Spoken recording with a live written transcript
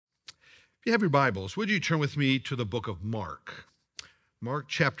If you have your Bibles, would you turn with me to the book of Mark? Mark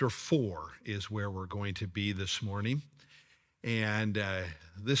chapter 4 is where we're going to be this morning. And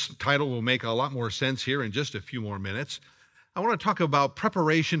this title will make a lot more sense here in just a few more minutes. I want to talk about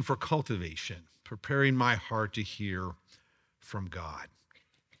preparation for cultivation, preparing my heart to hear from God.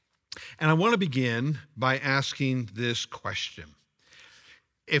 And I want to begin by asking this question.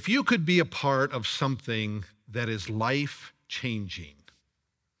 If you could be a part of something that is life-changing,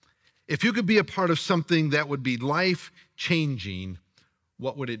 if you could be a part of something that would be life-changing,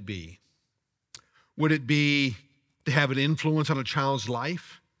 what would it be? Would it be to have an influence on a child's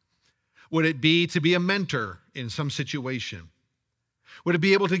life? Would it be to be a mentor in some situation? Would it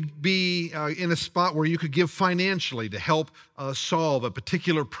be able to be in a spot where you could give financially to help solve a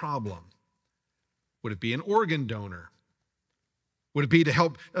particular problem? Would it be an organ donor? Would it be to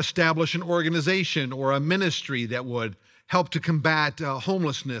help establish an organization or a ministry that would help to combat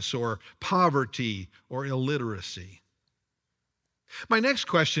homelessness or poverty or illiteracy? My next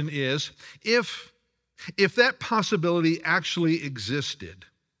question is, if that possibility actually existed,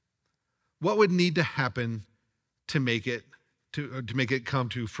 what would need to happen to make it come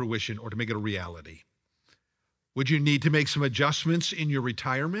to fruition or to make it a reality? Would you need to make some adjustments in your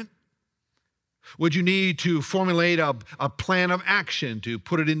retirement? Would you need to formulate a plan of action to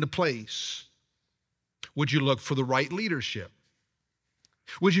put it into place? Would you look for the right leadership?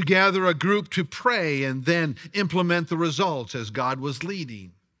 Would you gather a group to pray and then implement the results as God was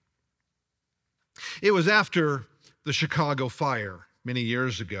leading? It was after the Chicago fire many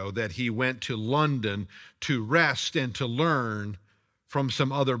years ago that he went to London to rest and to learn from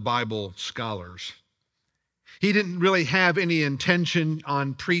some other Bible scholars. He didn't really have any intention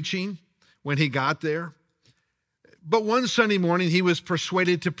on preaching when he got there. But one Sunday morning, he was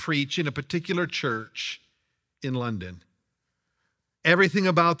persuaded to preach in a particular church in London. Everything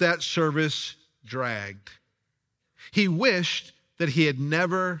about that service dragged. He wished that he had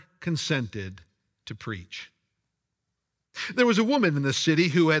never consented to preach. There was a woman in the city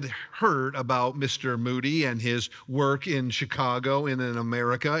who had heard about Mr. Moody and his work in Chicago and in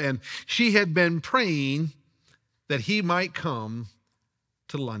America, and she had been praying that he might come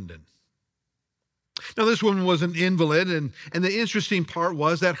to London. Now, this woman was an invalid, and the interesting part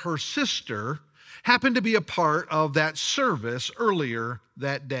was that her sister happened to be a part of that service earlier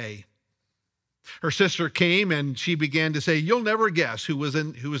that day. Her sister came and she began to say, "You'll never guess who was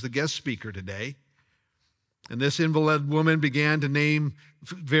the guest speaker today." And this invalid woman began to name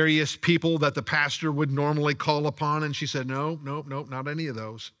various people that the pastor would normally call upon, and she said, No, not any of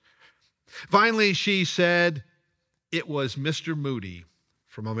those. Finally, she said, it was Mr. Moody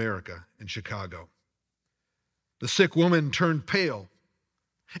from America in Chicago. The sick woman turned pale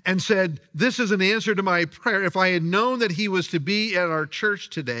and said, "This is an answer to my prayer. If I had known that he was to be at our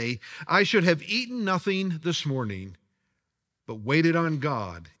church today, I should have eaten nothing this morning, but waited on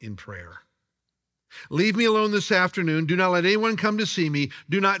God in prayer. Leave me alone this afternoon. Do not let anyone come to see me.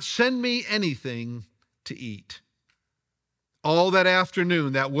 Do not send me anything to eat." All that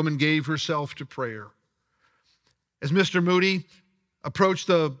afternoon, that woman gave herself to prayer. As Mr. Moody approached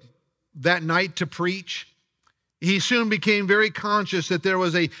that night to preach, he soon became very conscious that there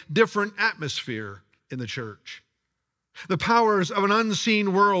was a different atmosphere in the church. The powers of an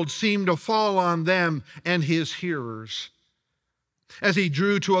unseen world seemed to fall on them and his hearers. As he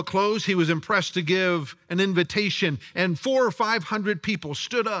drew to a close, he was impressed to give an invitation, and 400 or 500 people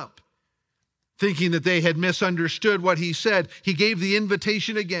stood up. Thinking that they had misunderstood what he said, he gave the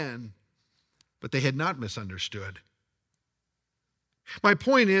invitation again, but they had not misunderstood. My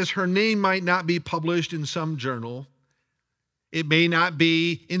point is, her name might not be published in some journal. It may not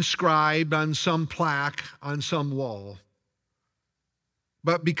be inscribed on some plaque on some wall.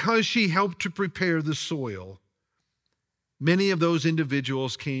 But because she helped to prepare the soil, many of those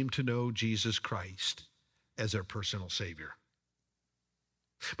individuals came to know Jesus Christ as their personal Savior.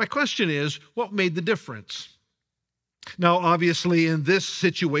 My question is, what made the difference? Now, obviously, in this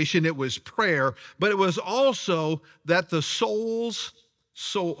situation, it was prayer, but it was also that the soul's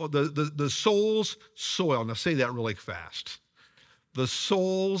soil, now say that really fast. The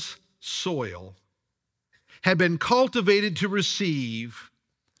soul's soil had been cultivated to receive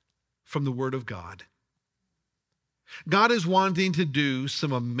from the Word of God. God is wanting to do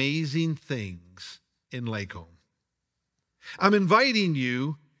some amazing things in Lacombe. I'm inviting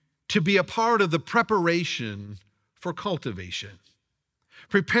you to be a part of the preparation for cultivation,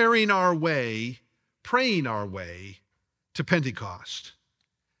 preparing our way, praying our way to Pentecost.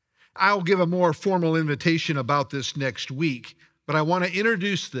 I'll give a more formal invitation about this next week, but I want to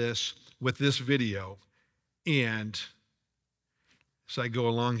introduce this with this video. And So I go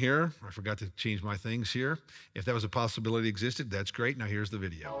along here. I forgot to change my things here. If that was a possibility existed, that's great. Now here's the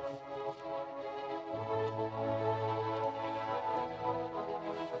video.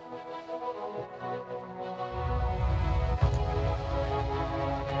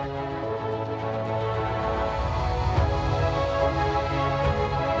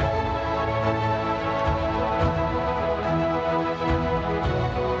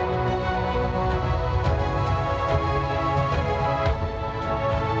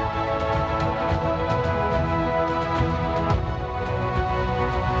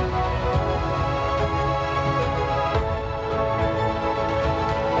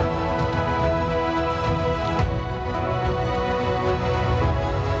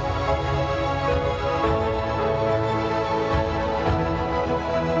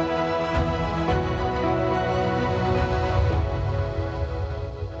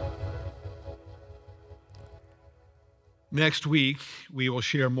 Next week, we will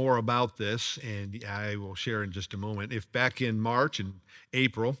share more about this, and I will share in just a moment. If back in March and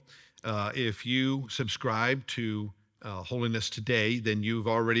April, if you subscribe to Holiness Today, then you've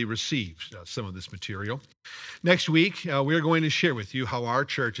already received some of this material. Next week, we're going to share with you how our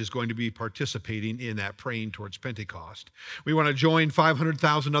church is going to be participating in that praying towards Pentecost. We want to join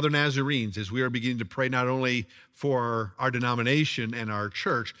 500,000 other Nazarenes as we are beginning to pray not only for our denomination and our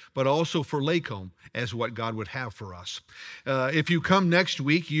church, but also for Lacombe as what God would have for us. If you come next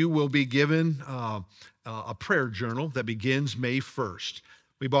week, you will be given a prayer journal that begins May 1st.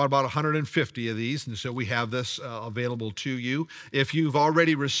 We bought about 150 of these, and so we have this available to you. If you've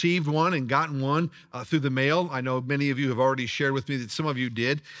already received one and gotten one through the mail, I know many of you have already shared with me that some of you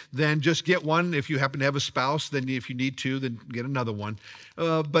did, then just get one. If you happen to have a spouse, then if you need to, then get another one.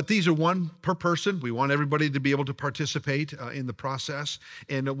 But these are one per person. We want everybody to be able to participate in the process,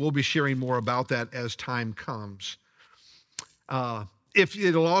 and we'll be sharing more about that as time comes.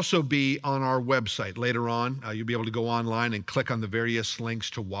 It'll also be on our website later on. You'll be able to go online and click on the various links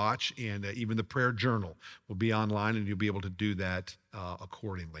to watch, and even the prayer journal will be online, and you'll be able to do that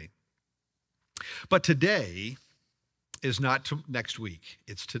accordingly. But today is not next week.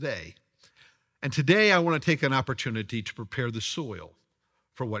 It's today. And today I want to take an opportunity to prepare the soil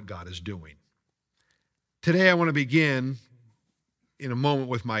for what God is doing. Today I want to begin in a moment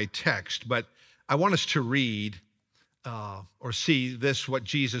with my text, but I want us to read or see this, what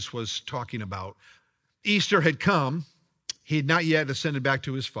Jesus was talking about. Easter had come. He had not yet ascended back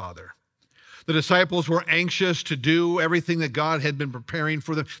to his Father. The disciples were anxious to do everything that God had been preparing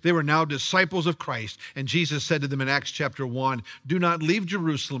for them. They were now disciples of Christ. And Jesus said to them in Acts chapter 1, "Do not leave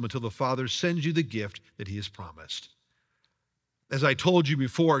Jerusalem until the Father sends you the gift that he has promised." As I told you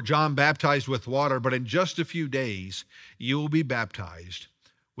before, John baptized with water, but in just a few days, you will be baptized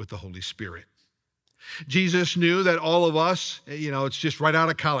with the Holy Spirit. Jesus knew that all of us, it's just right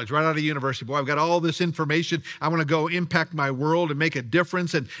out of college, right out of university. Boy, I've got all this information. I want to go impact my world and make a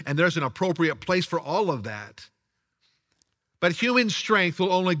difference, and there's an appropriate place for all of that. But human strength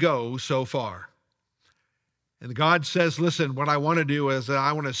will only go so far. And God says, listen, what I want to do is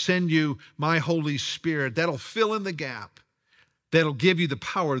I want to send you my Holy Spirit. That'll fill in the gap. That'll give you the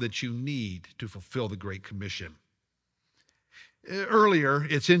power that you need to fulfill the Great Commission. Earlier,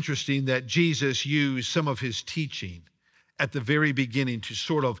 it's interesting that Jesus used some of his teaching at the very beginning to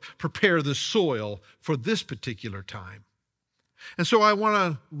sort of prepare the soil for this particular time. And so I want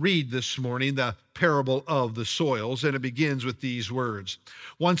to read this morning the parable of the soils, and it begins with these words.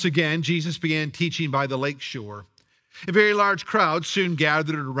 Once again, Jesus began teaching by the lake shore. A very large crowd soon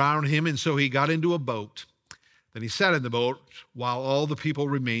gathered around him, and so he got into a boat. Then he sat in the boat while all the people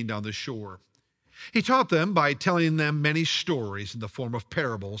remained on the shore. He taught them by telling them many stories in the form of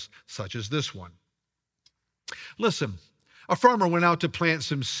parables, such as this one. Listen, a farmer went out to plant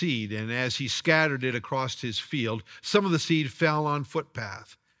some seed, and as he scattered it across his field, some of the seed fell on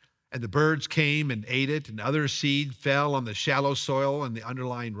footpath, and the birds came and ate it, and other seed fell on the shallow soil and the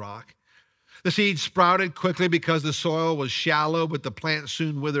underlying rock. The seed sprouted quickly because the soil was shallow, but the plant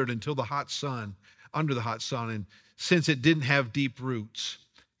soon withered under the hot sun, and since it didn't have deep roots,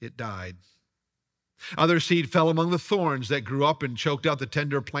 it died. Other seed fell among the thorns that grew up and choked out the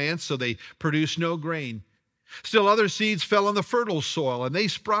tender plants, so they produced no grain. Still other seeds fell on the fertile soil, and they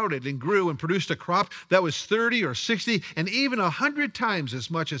sprouted and grew and produced a crop that was 30 or 60 and even 100 times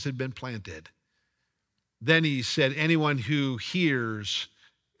as much as had been planted. Then he said, anyone who hears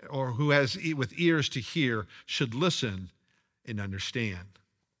or who has with ears to hear should listen and understand.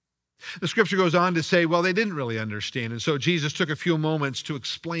 The scripture goes on to say, well, they didn't really understand. And so Jesus took a few moments to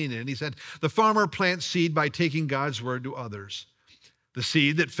explain it. And he said, the farmer plants seed by taking God's word to others. The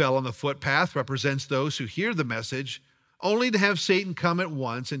seed that fell on the footpath represents those who hear the message only to have Satan come at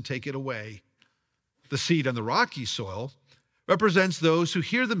once and take it away. The seed on the rocky soil represents those who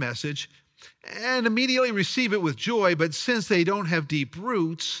hear the message and immediately receive it with joy, but since they don't have deep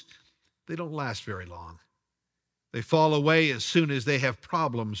roots, they don't last very long. They fall away as soon as they have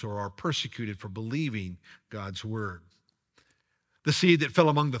problems or are persecuted for believing God's word. The seed that fell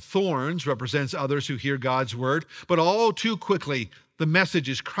among the thorns represents others who hear God's word, but all too quickly the message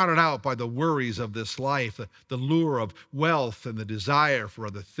is crowded out by the worries of this life, the lure of wealth and the desire for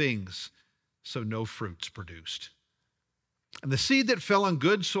other things, so no fruit's produced. And the seed that fell on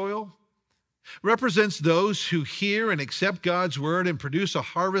good soil represents those who hear and accept God's word and produce a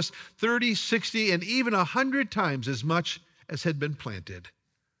harvest 30, 60, and even 100 times as much as had been planted.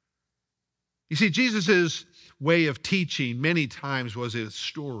 You see, Jesus' way of teaching many times was in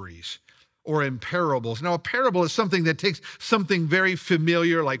stories or in parables. Now, a parable is something that takes something very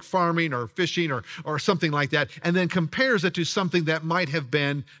familiar like farming or fishing or something like that, and then compares it to something that might have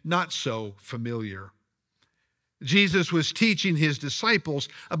been not so familiar. Jesus was teaching his disciples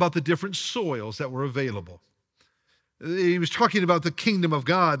about the different soils that were available. He was talking about the kingdom of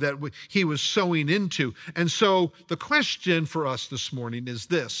God that he was sowing into. And so the question for us this morning is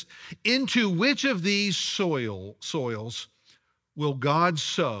this: into which of these soils will God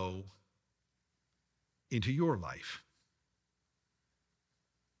sow into your life?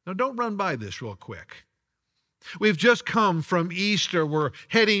 Now, don't run by this real quick. We've just come from Easter. We're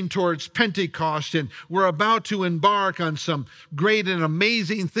heading towards Pentecost, and we're about to embark on some great and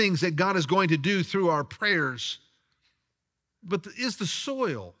amazing things that God is going to do through our prayers. But is the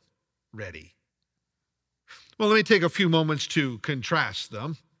soil ready? Well, let me take a few moments to contrast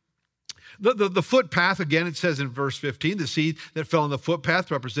them. The footpath, again, it says in verse 15, the seed that fell on the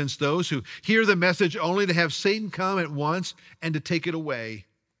footpath represents those who hear the message only to have Satan come at once and to take it away.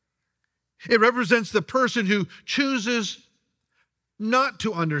 It represents the person who chooses not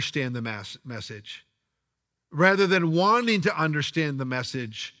to understand the message, rather than wanting to understand the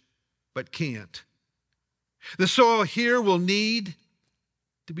message, but can't. The soil here will need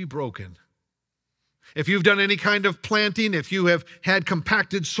to be broken. If you've done any kind of planting, if you have had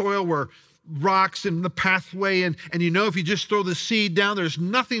compacted soil where rocks in the pathway, and you know if you just throw the seed down, there's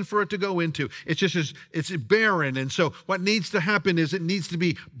nothing for it to go into. It's barren. And so what needs to happen is it needs to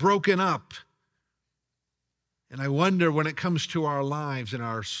be broken up. And I wonder, when it comes to our lives and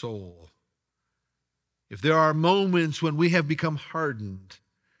our soul, if there are moments when we have become hardened,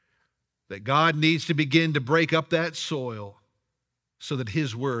 that God needs to begin to break up that soil so that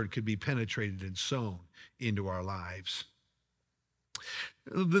his word could be penetrated and sown into our lives.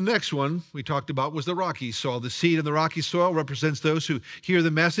 The next one we talked about was the rocky soil. The seed in the rocky soil represents those who hear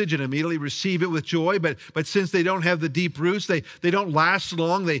the message and immediately receive it with joy, but since they don't have the deep roots, they don't last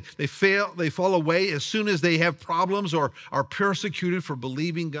long. They fall away as soon as they have problems or are persecuted for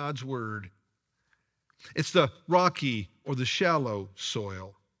believing God's word. It's the rocky or the shallow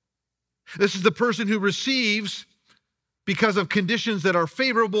soil. This is the person who receives because of conditions that are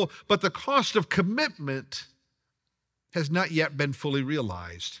favorable, but the cost of commitment has not yet been fully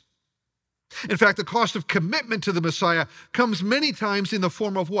realized. In fact, the cost of commitment to the Messiah comes many times in the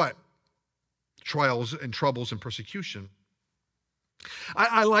form of what? Trials and troubles and persecution.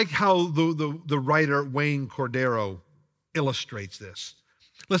 I like how the writer Wayne Cordero illustrates this.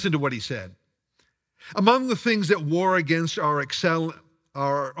 Listen to what he said. Among the things that war against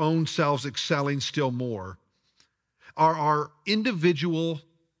our own selves excelling still more are our individual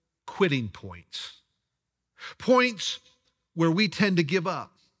quitting points. Points where we tend to give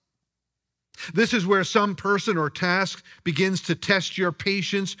up. This is where some person or task begins to test your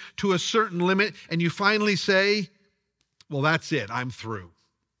patience to a certain limit, and you finally say, well, that's it, I'm through.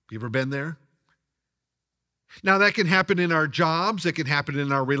 You ever been there? Now, that can happen in our jobs, it can happen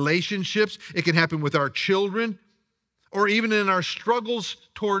in our relationships, it can happen with our children, or even in our struggles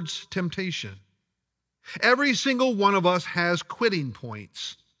towards temptation. Every single one of us has quitting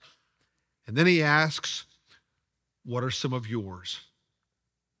points. And then he asks, what are some of yours?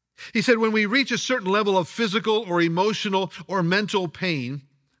 He said, when we reach a certain level of physical or emotional or mental pain,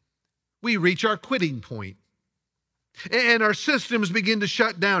 we reach our quitting point. And our systems begin to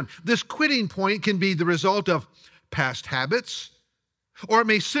shut down. This quitting point can be the result of past habits, or it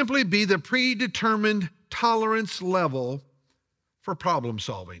may simply be the predetermined tolerance level for problem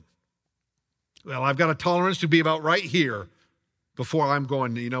solving. Well, I've got a tolerance to be about right here before I'm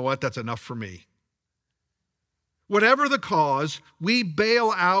going, you know what, that's enough for me. Whatever the cause, we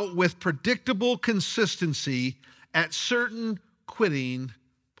bail out with predictable consistency at certain quitting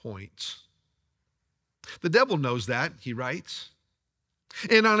points. The devil knows that, he writes.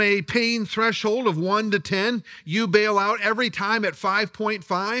 And on a pain threshold of 1 to 10, you bail out every time at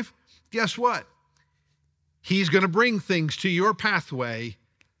 5.5, guess what? He's going to bring things to your pathway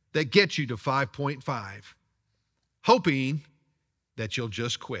that get you to 5.5, hoping that you'll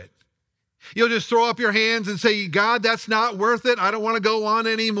just quit. You'll just throw up your hands and say, God, that's not worth it. I don't want to go on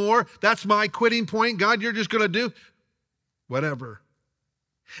anymore. That's my quitting point. God, you're just going to do whatever.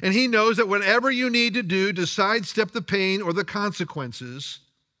 And he knows that whatever you need to do to sidestep the pain or the consequences,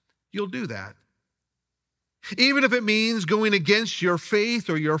 you'll do that. Even if it means going against your faith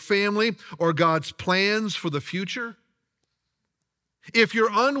or your family or God's plans for the future. If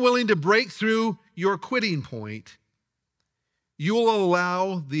you're unwilling to break through your quitting point, you will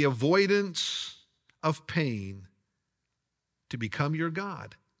allow the avoidance of pain to become your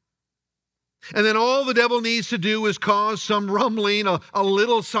God. And then all the devil needs to do is cause some rumbling, a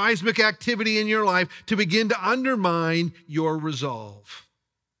little seismic activity in your life to begin to undermine your resolve.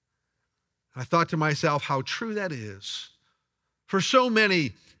 I thought to myself how true that is. For so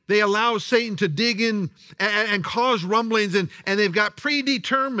many, they allow Satan to dig in and cause rumblings, and they've got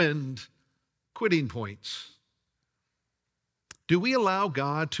predetermined quitting points. Do we allow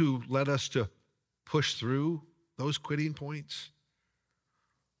God to let us to push through those quitting points?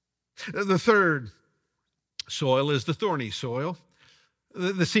 The third soil is the thorny soil.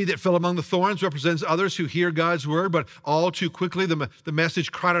 The seed that fell among the thorns represents others who hear God's word, but all too quickly the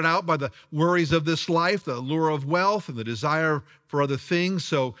message crowded out by the worries of this life, the lure of wealth, and the desire for other things,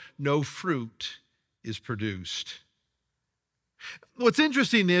 so no fruit is produced. What's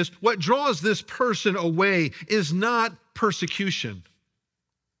interesting is what draws this person away is not persecution,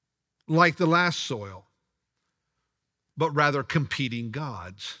 like the last soil, but rather competing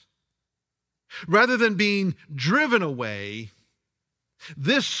gods. Rather than being driven away,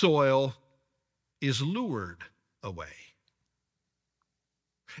 this soil is lured away.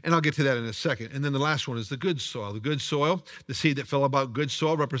 And I'll get to that in a second. And then the last one is the good soil. The good soil, the seed that fell about good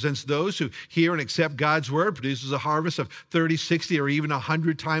soil, represents those who hear and accept God's word, produces a harvest of 30, 60, or even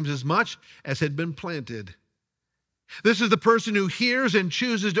 100 times as much as had been planted. This is the person who hears and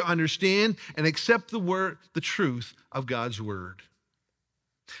chooses to understand and accept the truth of God's word.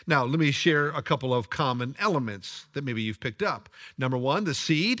 Now, let me share a couple of common elements that maybe you've picked up. Number one, the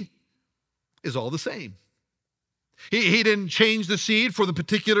seed is all the same. He didn't change the seed for the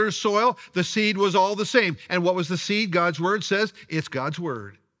particular soil. The seed was all the same. And what was the seed? God's word says it's God's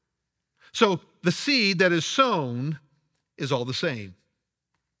word. So the seed that is sown is all the same.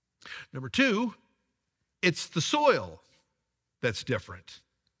 Number two, it's the soil that's different.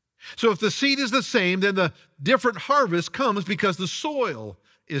 So if the seed is the same, then the different harvest comes because the soil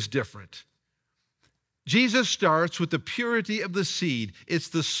is different. Jesus starts with the purity of the seed. It's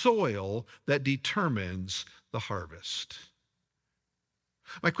the soil that determines the harvest.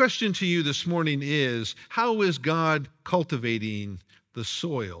 My question to you this morning is, how is God cultivating the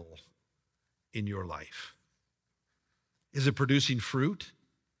soil in your life? Is it producing fruit?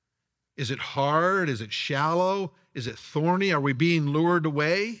 Is it hard? Is it shallow? Is it thorny? Are we being lured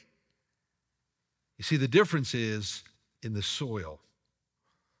away? You see, the difference is in the soil.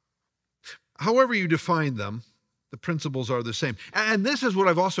 However you define them, the principles are the same. And this is what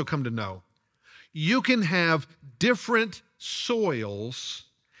I've also come to know. You can have different soils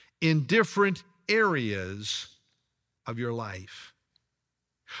in different areas of your life.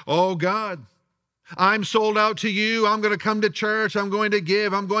 Oh God, I'm sold out to you. I'm going to come to church. I'm going to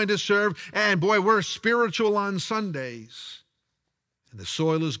give. I'm going to serve. And boy, we're spiritual on Sundays. And the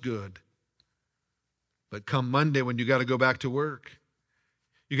soil is good. But come Monday when you got to go back to work,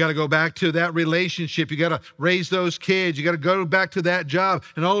 you got to go back to that relationship. You got to raise those kids. You got to go back to that job.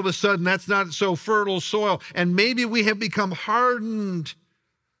 And all of a sudden, that's not so fertile soil. And maybe we have become hardened.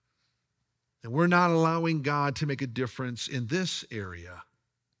 And we're not allowing God to make a difference in this area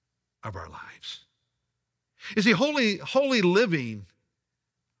of our lives. You see, holiness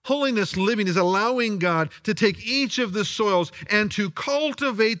living is allowing God to take each of the soils and to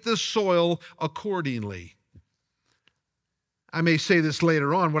cultivate the soil accordingly. I may say this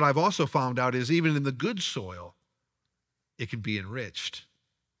later on. What I've also found out is even in the good soil, it can be enriched.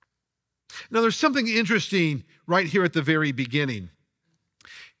 Now, there's something interesting right here at the very beginning.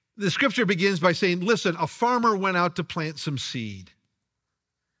 The scripture begins by saying, listen, a farmer went out to plant some seed.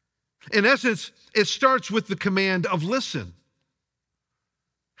 In essence, it starts with the command of listen.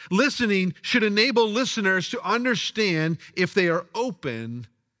 Listening should enable listeners to understand if they are open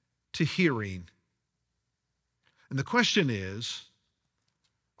to hearing. And the question is,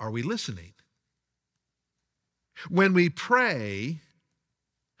 are we listening? When we pray,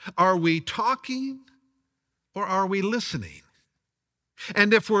 are we talking or are we listening?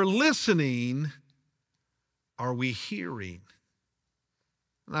 And if we're listening, are we hearing?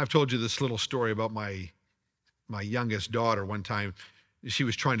 And I've told you this little story about my youngest daughter. One time she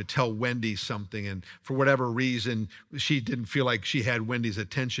was trying to tell Wendy something, and for whatever reason, she didn't feel like she had Wendy's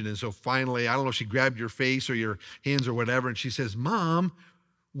attention. And so finally, I don't know if she grabbed your face or your hands or whatever, and she says, "Mom,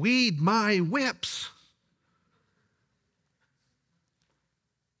 weed my whips."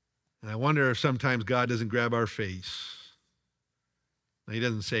 And I wonder if sometimes God doesn't grab our face. Now, he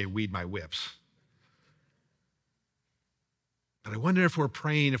doesn't say, "Weed my whips." But I wonder if we're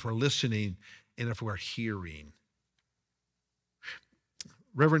praying, if we're listening, and if we're hearing.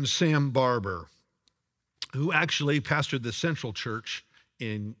 Reverend Sam Barber, who actually pastored the Central Church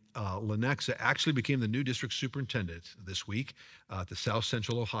in Lenexa, actually became the new district superintendent this week at the South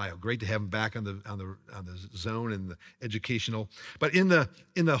Central Ohio. Great to have him back on the zone and the educational. But in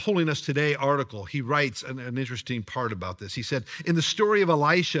the Holiness Today article, he writes an interesting part about this. He said, in the story of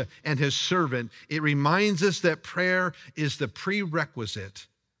Elisha and his servant, it reminds us that prayer is the prerequisite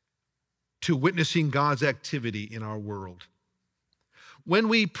to witnessing God's activity in our world. When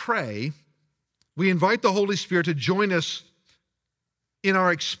we pray, we invite the Holy Spirit to join us in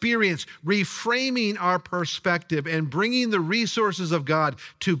our experience, reframing our perspective and bringing the resources of God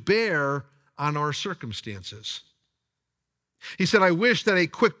to bear on our circumstances. He said, I wish that a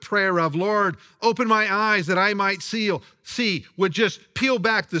quick prayer of, "Lord, open my eyes that I might see, would just peel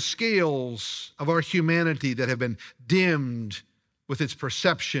back the scales of our humanity that have been dimmed with its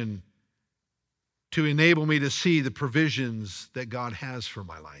perception to enable me to see the provisions that God has for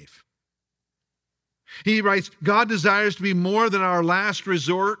my life." He writes, God desires to be more than our last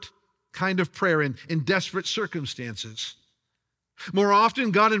resort kind of prayer in desperate circumstances. More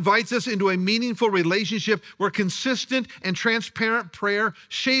often, God invites us into a meaningful relationship where consistent and transparent prayer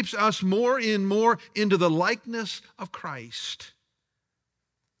shapes us more and more into the likeness of Christ.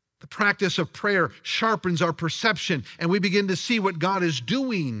 The practice of prayer sharpens our perception, and we begin to see what God is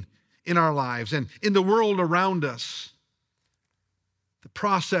doing in our lives and in the world around us. The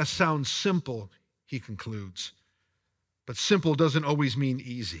process sounds simple, he concludes, but simple doesn't always mean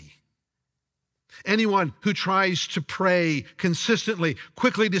easy. Anyone who tries to pray consistently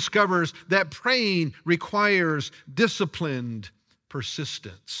quickly discovers that praying requires disciplined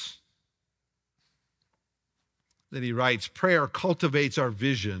persistence. Then he writes, prayer cultivates our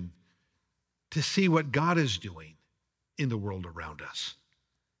vision to see what God is doing in the world around us.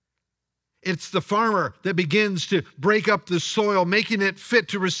 It's the farmer that begins to break up the soil, making it fit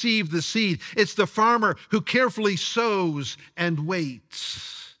to receive the seed. It's the farmer who carefully sows and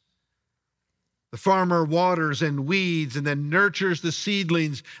waits. The farmer waters and weeds and then nurtures the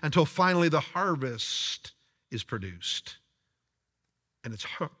seedlings until finally the harvest is produced. And it's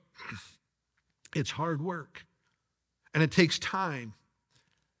hard work. And it takes time.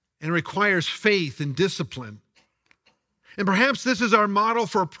 And it requires faith and discipline. And perhaps this is our model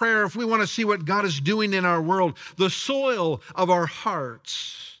for prayer if we want to see what God is doing in our world. The soil of our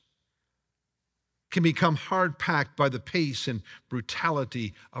hearts can become hard-packed by the pace and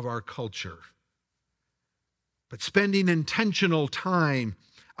brutality of our culture. But spending intentional time,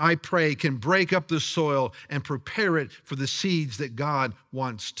 I pray, can break up the soil and prepare it for the seeds that God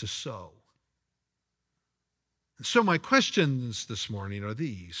wants to sow. And so my questions this morning are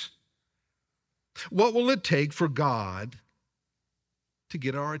these. What will it take for God to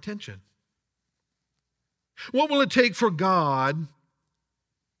get our attention? What will it take for God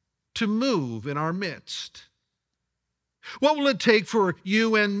to move in our midst? What will it take for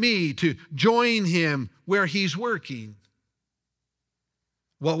you and me to join him where he's working?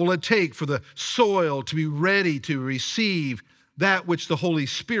 What will it take for the soil to be ready to receive that which the Holy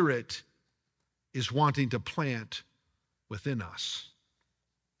Spirit is wanting to plant within us?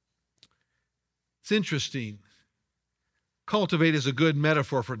 It's interesting. Cultivate is a good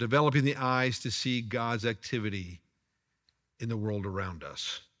metaphor for developing the eyes to see God's activity in the world around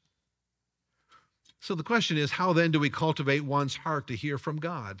us. So the question is, how then do we cultivate one's heart to hear from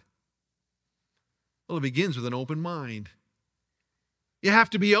God? Well, it begins with an open mind. You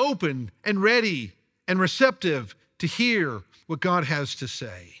have to be open and ready and receptive to hear what God has to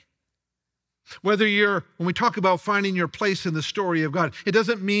say. When we talk about finding your place in the story of God, it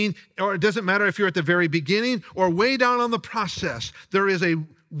doesn't matter if you're at the very beginning or way down on the process. There is a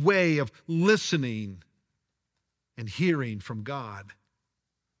way of listening and hearing from God.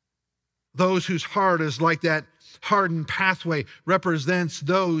 Those whose heart is like that hardened pathway represents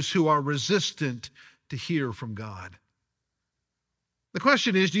those who are resistant to hear from God. The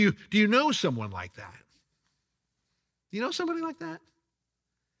question is, do you know someone like that? Do you know somebody like that?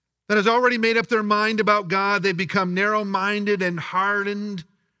 that has already made up their mind about God. They become narrow-minded and hardened.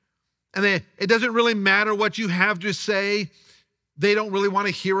 And it doesn't really matter what you have to say. They don't really want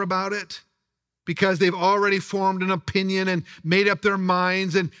to hear about it because they've already formed an opinion and made up their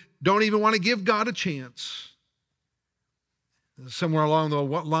minds and don't even want to give God a chance. Somewhere along the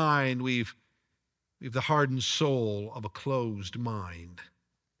line, we've the hardened soul of a closed mind.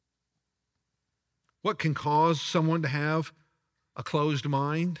 What can cause someone to have a closed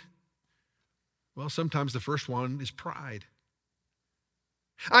mind? Well, sometimes the first one is pride.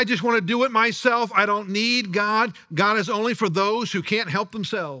 I just want to do it myself. I don't need God. God is only for those who can't help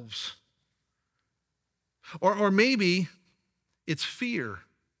themselves. Or maybe it's fear.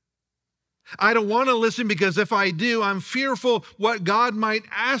 I don't want to listen because if I do, I'm fearful what God might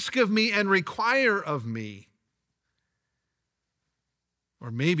ask of me and require of me. Or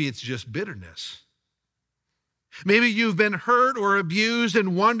maybe it's just bitterness. Maybe you've been hurt or abused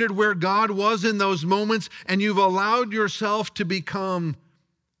and wondered where God was in those moments, and you've allowed yourself to become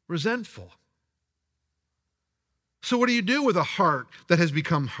resentful. So what do you do with a heart that has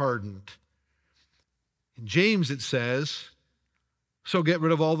become hardened? In James it says, so get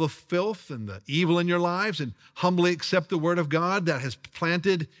rid of all the filth and the evil in your lives and humbly accept the word of God that has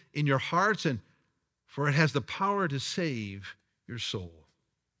planted in your hearts, and for it has the power to save your soul.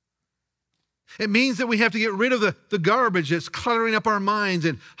 It means that we have to get rid of the garbage that's cluttering up our minds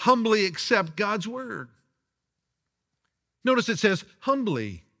and humbly accept God's word. Notice it says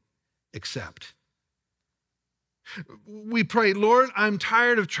humbly accept. We pray, Lord, I'm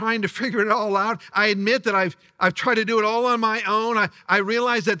tired of trying to figure it all out. I admit that I've tried to do it all on my own. I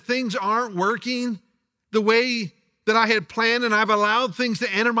realize that things aren't working the way that I had planned, and I've allowed things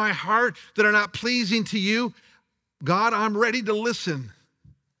to enter my heart that are not pleasing to you. God, I'm ready to listen.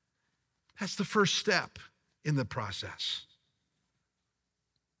 That's the first step in the process.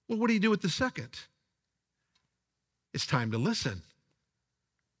 Well, what do you do with the second? It's time to listen.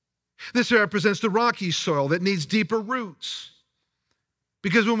 This represents the rocky soil that needs deeper roots.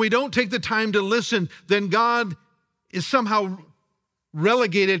 Because when we don't take the time to listen, then God is somehow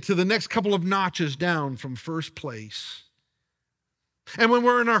relegated to the next couple of notches down from first place. And when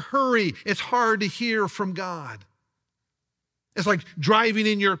we're in a hurry, it's hard to hear from God. It's like driving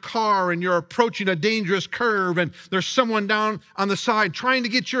in your car and you're approaching a dangerous curve and there's someone down on the side trying to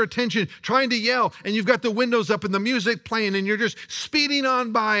get your attention, trying to yell, and you've got the windows up and the music playing and you're just speeding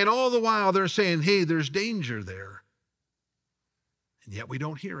on by, and all the while they're saying, hey, there's danger there. And yet we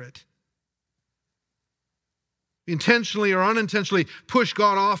don't hear it. We intentionally or unintentionally push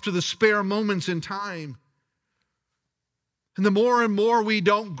God off to the spare moments in time. And the more and more we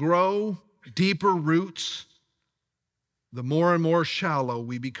don't grow deeper roots, the more and more shallow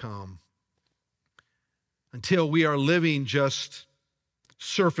we become, until we are living just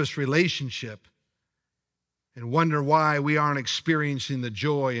surface relationship and wonder why we aren't experiencing the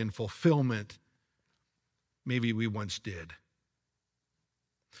joy and fulfillment maybe we once did.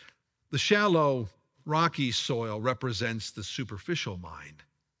 The shallow, rocky soil represents the superficial mind.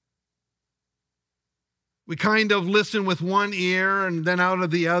 We kind of listen with one ear and then out of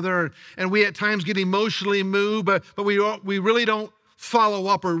the other, and we at times get emotionally moved, but we really don't follow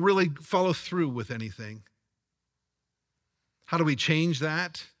up or really follow through with anything. How do we change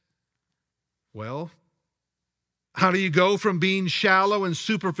that? Well, how do you go from being shallow and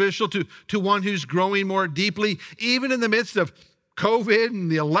superficial to one who's growing more deeply, even in the midst of COVID and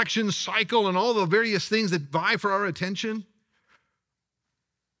the election cycle and all the various things that vie for our attention?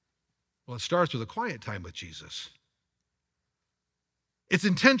 Well, it starts with a quiet time with Jesus. It's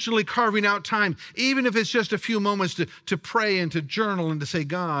intentionally carving out time, even if it's just a few moments to pray and to journal and to say,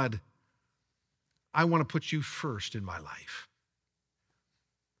 God, I want to put you first in my life.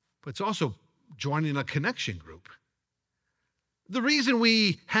 But it's also joining a connection group. The reason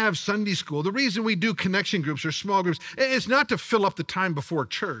we have Sunday school, the reason we do connection groups or small groups, is not to fill up the time before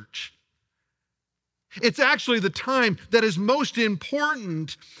church. It's actually the time that is most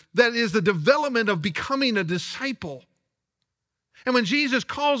important, that is the development of becoming a disciple. And when Jesus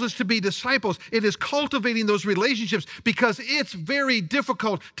calls us to be disciples, it is cultivating those relationships, because it's very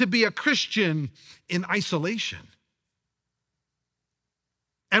difficult to be a Christian in isolation.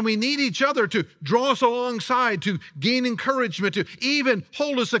 And we need each other to draw us alongside, to gain encouragement, to even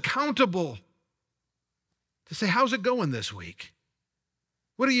hold us accountable, to say, how's it going this week?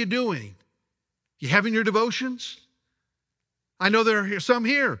 What are you doing? You having your devotions? I know there are some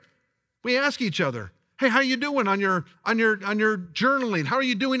here. We ask each other, hey, how are you doing on your journaling? How are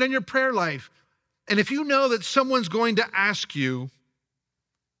you doing on your prayer life? And if you know that someone's going to ask you,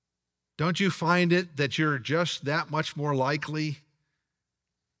 don't you find it that you're just that much more likely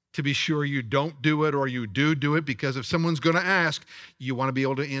to be sure you don't do it or you do it, because if someone's going to ask, you want to be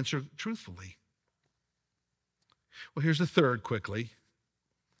able to answer truthfully. Well, here's the third quickly.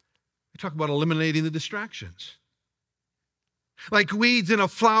 We talk about eliminating the distractions. Like weeds in a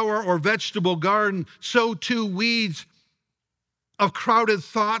flower or vegetable garden, so too weeds of crowded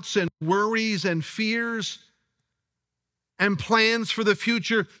thoughts and worries and fears and plans for the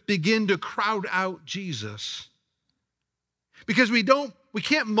future begin to crowd out Jesus. Because we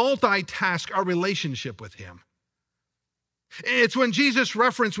can't multitask our relationship with him. It's when Jesus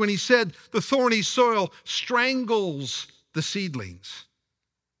referenced when he said the thorny soil strangles the seedlings.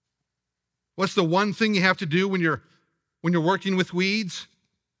 What's the one thing you have to do when you're working with weeds?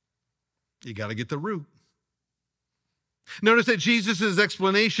 You got to get the root. Notice that Jesus'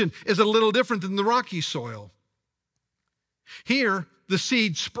 explanation is a little different than the rocky soil. Here, the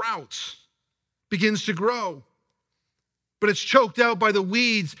seed sprouts, begins to grow, but it's choked out by the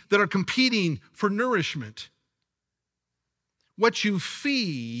weeds that are competing for nourishment. What you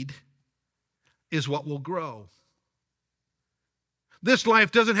feed is what will grow. This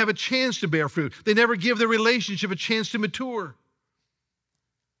life doesn't have a chance to bear fruit. They never give the relationship a chance to mature.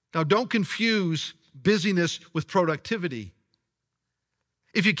 Now, don't confuse busyness with productivity.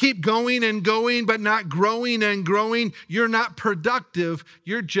 If you keep going and going but not growing and growing, you're not productive,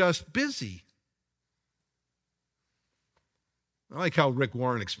 you're just busy. I like how Rick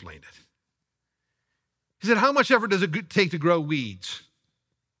Warren explained it. He said, how much effort does it take to grow weeds?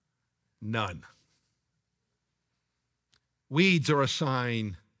 None. Weeds are a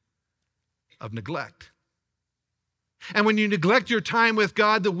sign of neglect. And when you neglect your time with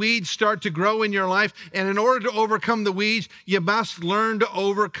God, the weeds start to grow in your life. And in order to overcome the weeds, you must learn to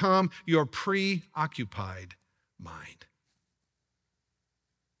overcome your preoccupied mind.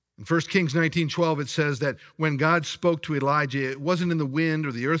 In 1 Kings 19:12, it says that when God spoke to Elijah, it wasn't in the wind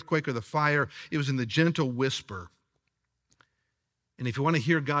or the earthquake or the fire, it was in the gentle whisper. And if you want to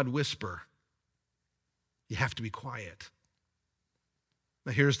hear God whisper, you have to be quiet.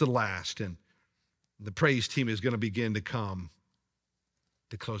 Now here's the last, and the praise team is going to begin to come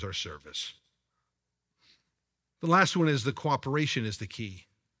to close our service. The last one is the cooperation is the key.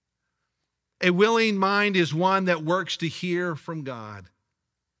 A willing mind is one that works to hear from God.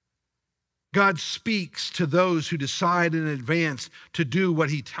 God speaks to those who decide in advance to do what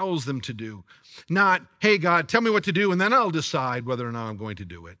he tells them to do. Not, hey, God, tell me what to do, and then I'll decide whether or not I'm going to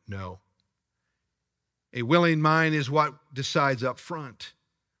do it. No. A willing mind is what decides up front.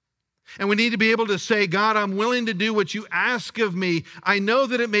 And we need to be able to say, God, I'm willing to do what you ask of me. I know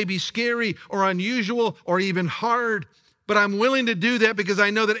that it may be scary or unusual or even hard, but I'm willing to do that because I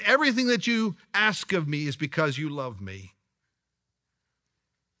know that everything that you ask of me is because you love me.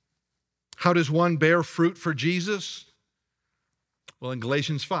 How does one bear fruit for Jesus? Well, in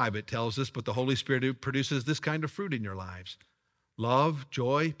Galatians 5, it tells us, but the Holy Spirit produces this kind of fruit in your lives: love,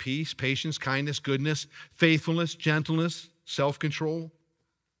 joy, peace, patience, kindness, goodness, faithfulness, gentleness, self-control.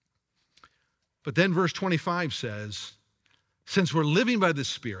 But then verse 25 says, since we're living by the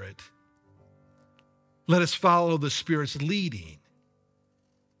Spirit, let us follow the Spirit's leading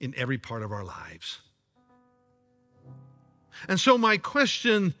in every part of our lives. And so my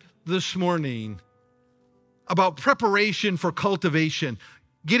question this morning about preparation for cultivation,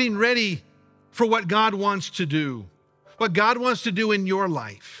 getting ready for what God wants to do, what God wants to do in your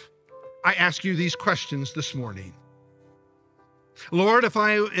life, I ask you these questions this morning. Lord, if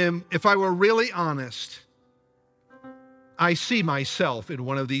I were really honest, I see myself in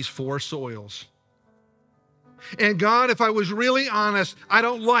one of these four soils. And God, if I was really honest, I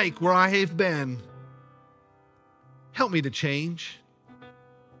don't like where I have been. Help me to change.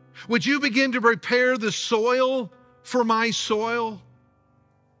 Would you begin to prepare the soil for my soil,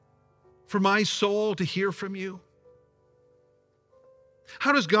 for my soul to hear from you?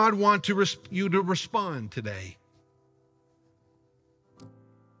 How does God want you to respond today?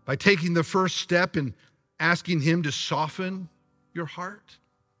 By taking the first step and asking him to soften your heart?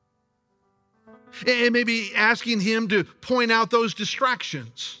 And maybe asking him to point out those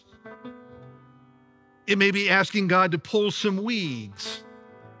distractions. It may be asking God to pull some weeds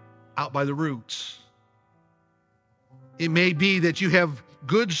out by the roots. It may be that you have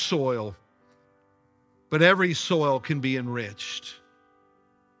good soil, but every soil can be enriched.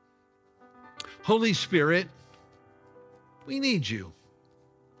 Holy Spirit, we need you.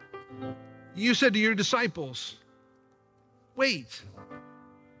 You said to your disciples, wait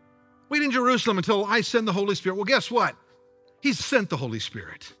in Jerusalem until I send the Holy Spirit. Well, guess what? He's sent the Holy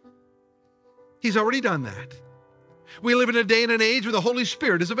Spirit. He's already done that. We live in a day and an age where the Holy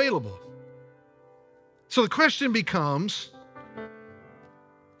Spirit is available. So the question becomes,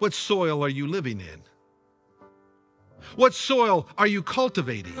 What soil are you living in? What soil are you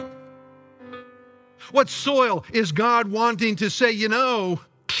cultivating? What soil is God wanting to say,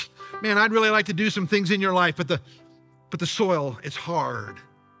 man, I'd really like to do some things in your life, but the soil, it's hard.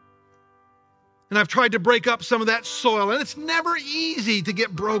 And I've tried to break up some of that soil, and it's never easy to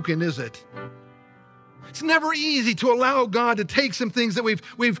get broken, is it? It's never easy to allow God to take some things that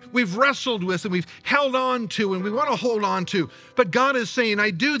we've wrestled with and we've held on to and we want to hold on to. But God is saying,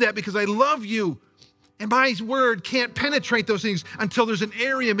 I do that because I love you. And my word can't penetrate those things until there's an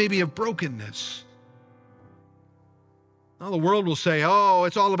area maybe of brokenness. Now the world will say, oh,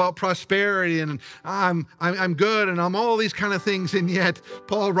 it's all about prosperity and I'm good and I'm all these kind of things. And yet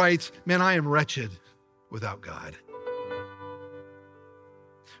Paul writes, man, I am wretched without God.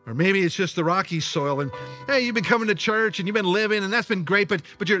 Or maybe it's just the rocky soil and hey, you've been coming to church and you've been living and that's been great, but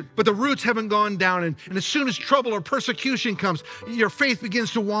the roots haven't gone down. And as soon as trouble or persecution comes, your faith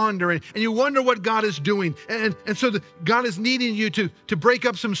begins to wander and you wonder what God is doing. And so God is needing you to break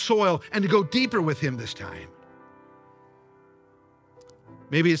up some soil and to go deeper with him this time.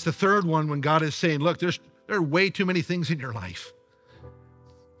 Maybe it's the third one when God is saying, look, there are way too many things in your life.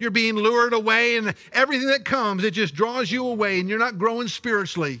 You're being lured away and everything that comes, it just draws you away and you're not growing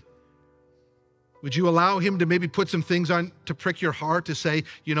spiritually. Would you allow him to maybe put some things on to prick your heart to say,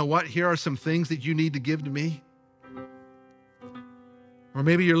 you know what, here are some things that you need to give to me? Or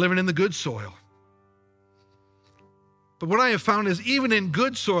maybe you're living in the good soil. But what I have found is even in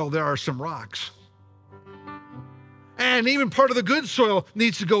good soil, there are some rocks. And even part of the good soil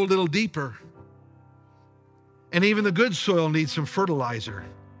needs to go a little deeper. And even the good soil needs some fertilizer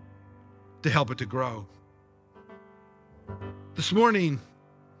to help it to grow. This morning,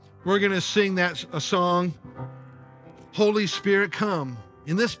 we're going to sing a song, Holy Spirit, come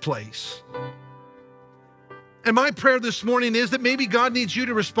in this place. And my prayer this morning is that maybe God needs you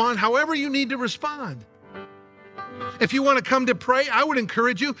to respond however you need to respond. If you want to come to pray, I would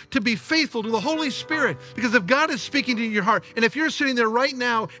encourage you to be faithful to the Holy Spirit. Because if God is speaking to your heart, and if you're sitting there right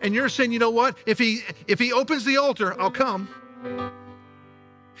now and you're saying, you know what, if he opens the altar, I'll come.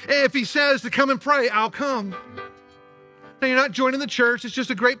 If he says to come and pray, I'll come. Now you're not joining the church, it's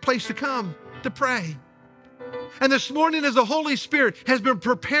just a great place to come to pray. And this morning as the Holy Spirit has been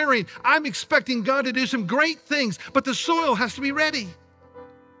preparing, I'm expecting God to do some great things, but the soil has to be ready.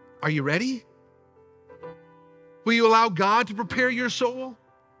 Are you ready? Will you allow God to prepare your soul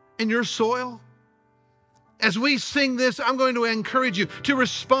and your soil? As we sing this, I'm going to encourage you to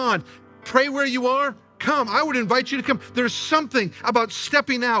respond. Pray where you are. Come. I would invite you to come. There's something about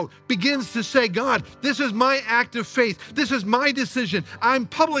stepping out begins to say, God, this is my act of faith. This is my decision. I'm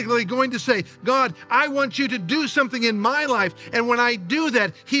publicly going to say, God, I want you to do something in my life. And when I do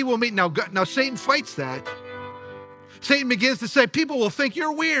that, he will meet. Now Satan fights that. Satan begins to say, people will think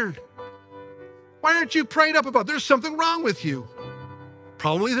you're weird. Why aren't you prayed up about? There's something wrong with you.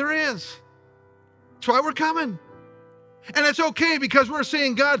 Probably there is. That's why we're coming. And it's okay because we're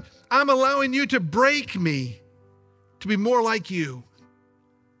saying, God, I'm allowing you to break me to be more like you.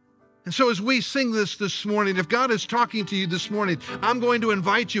 And so as we sing this morning, if God is talking to you this morning, I'm going to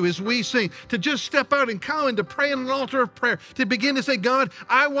invite you as we sing to just step out and come and to pray on an altar of prayer, to begin to say, God,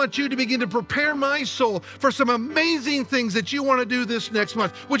 I want you to begin to prepare my soul for some amazing things that you want to do this next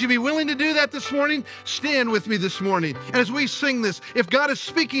month. Would you be willing to do that this morning? Stand with me this morning. And as we sing this, if God is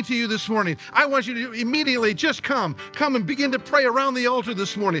speaking to you this morning, I want you to immediately just come and begin to pray around the altar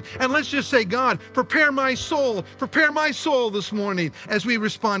this morning. And let's just say, God, prepare my soul this morning as we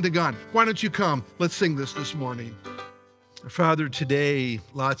respond to God. Why don't you come? Let's sing this morning. Father, today,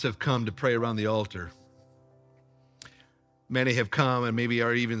 lots have come to pray around the altar. Many have come and maybe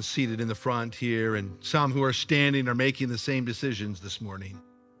are even seated in the front here, and some who are standing are making the same decisions this morning.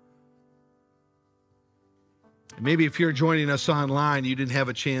 Maybe if you're joining us online, you didn't have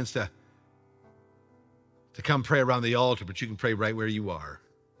a chance to come pray around the altar, but you can pray right where you are.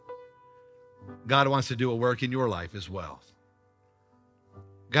 God wants to do a work in your life as well.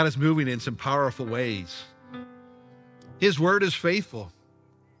 God is moving in some powerful ways. His word is faithful.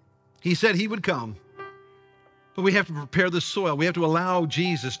 He said he would come. But we have to prepare the soil. We have to allow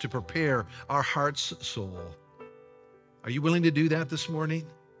Jesus to prepare our heart's soul. Are you willing to do that this morning?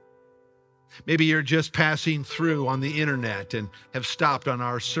 Maybe you're just passing through on the internet and have stopped on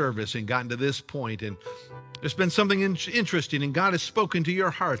our service and gotten to this point, and there's been something interesting, and God has spoken to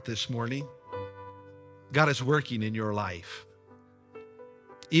your heart this morning. God is working in your life.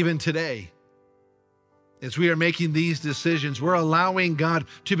 Even today, as we are making these decisions, we're allowing God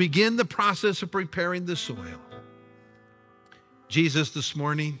to begin the process of preparing the soil. Jesus, this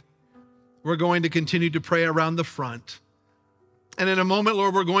morning, we're going to continue to pray around the front. And in a moment,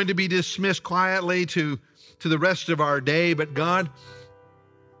 Lord, we're going to be dismissed quietly to the rest of our day. But God,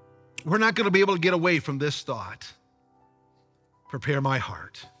 we're not going to be able to get away from this thought. Prepare my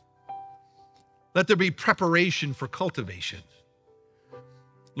heart. Let there be preparation for cultivation.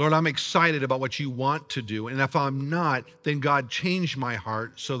 Lord, I'm excited about what you want to do. And if I'm not, then God, change my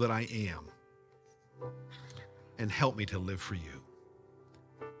heart so that I am. And help me to live for you.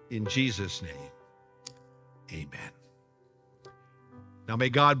 In Jesus' name, amen. Now may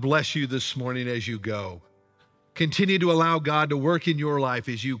God bless you this morning as you go. Continue to allow God to work in your life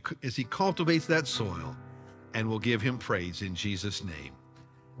as he cultivates that soil, and we'll give him praise in Jesus' name.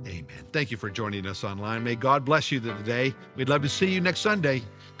 Amen. Thank you for joining us online. May God bless you today. We'd love to see you next Sunday.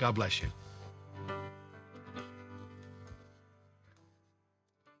 God bless you.